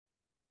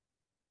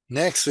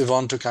Next, we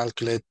want to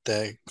calculate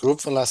the group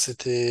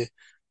velocity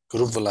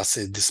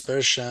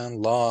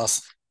dispersion,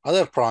 loss,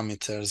 other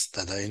parameters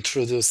that I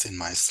introduced in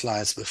my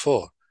slides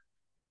before.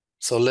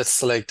 So let's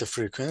select the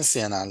frequency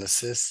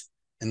analysis.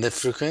 In the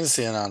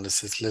frequency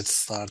analysis,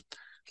 let's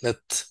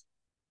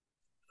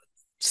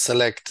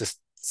select the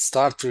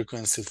start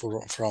frequency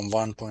from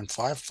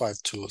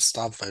 1.55 to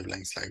stop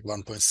wavelengths like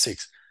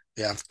 1.6.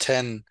 We have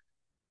 10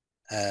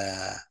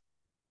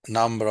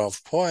 number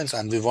of points,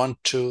 and we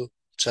want to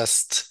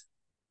just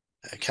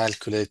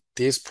calculate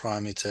these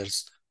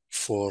parameters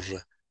for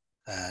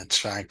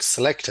track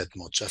selected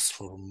mode, just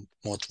for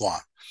mode 1.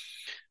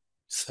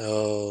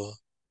 So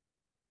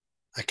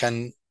I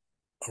can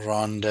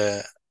run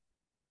the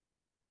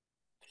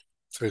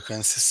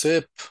frequency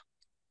sweep.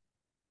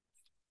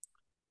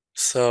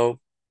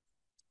 So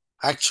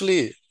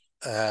actually,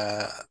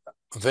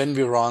 when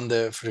we run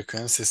the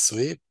frequency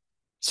sweep,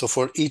 so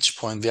for each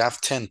point, we have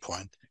 10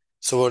 points.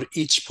 So for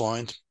each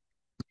point,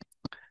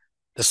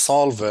 the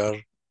solver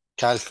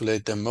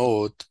calculate the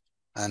mode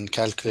and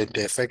calculate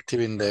the effective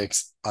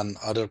index on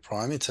other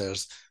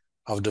parameters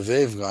of the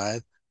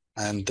waveguide.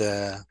 And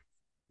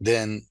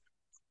then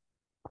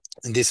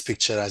in this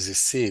picture, as you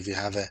see, we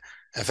have a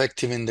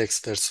effective index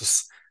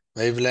versus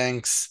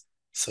wavelengths.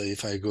 So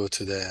if I go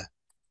to the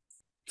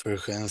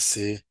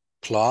frequency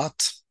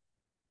plot,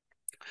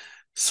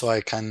 so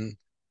I can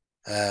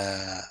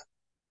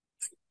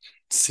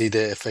see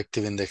the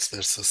effective index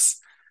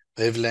versus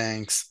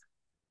wavelengths,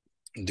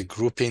 the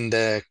group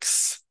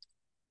index,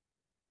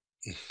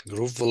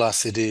 group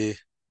velocity,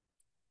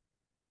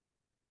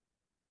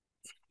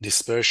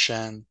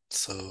 dispersion.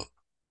 So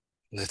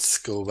let's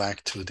go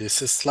back to this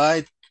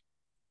slide.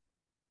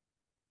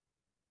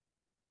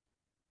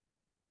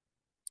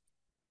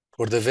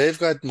 For the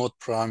waveguide mode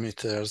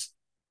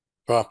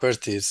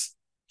properties,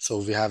 so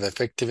we have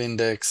effective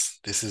index.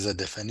 This is a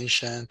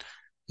definition,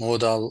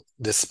 modal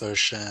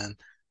dispersion,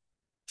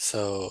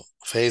 so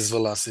phase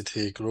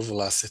velocity,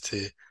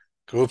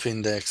 group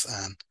index,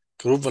 and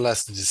group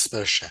velocity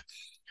dispersion.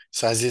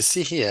 So as you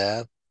see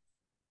here,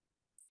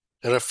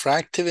 the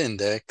refractive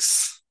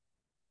index,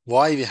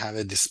 why we have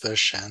a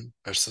dispersion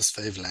versus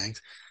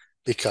wavelength?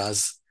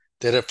 Because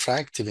the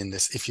refractive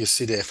index, if you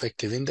see the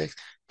effective index,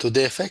 to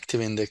the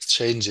effective index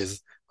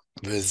changes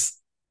with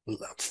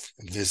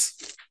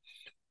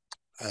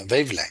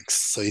wavelengths.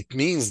 So it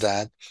means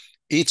that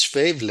each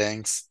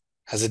wavelength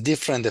has a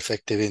different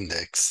effective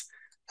index.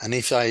 And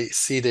if I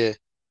see the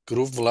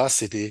group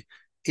velocity,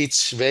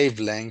 each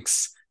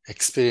wavelength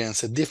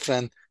experience a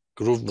different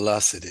group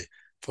velocity.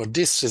 For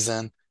this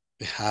reason,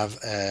 we have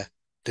a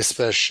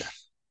dispersion.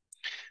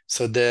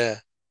 So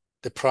the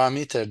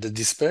parameter, the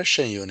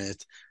dispersion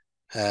unit,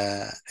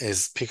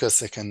 is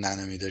picosecond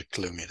nanometer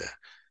kilometer.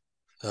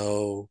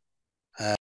 So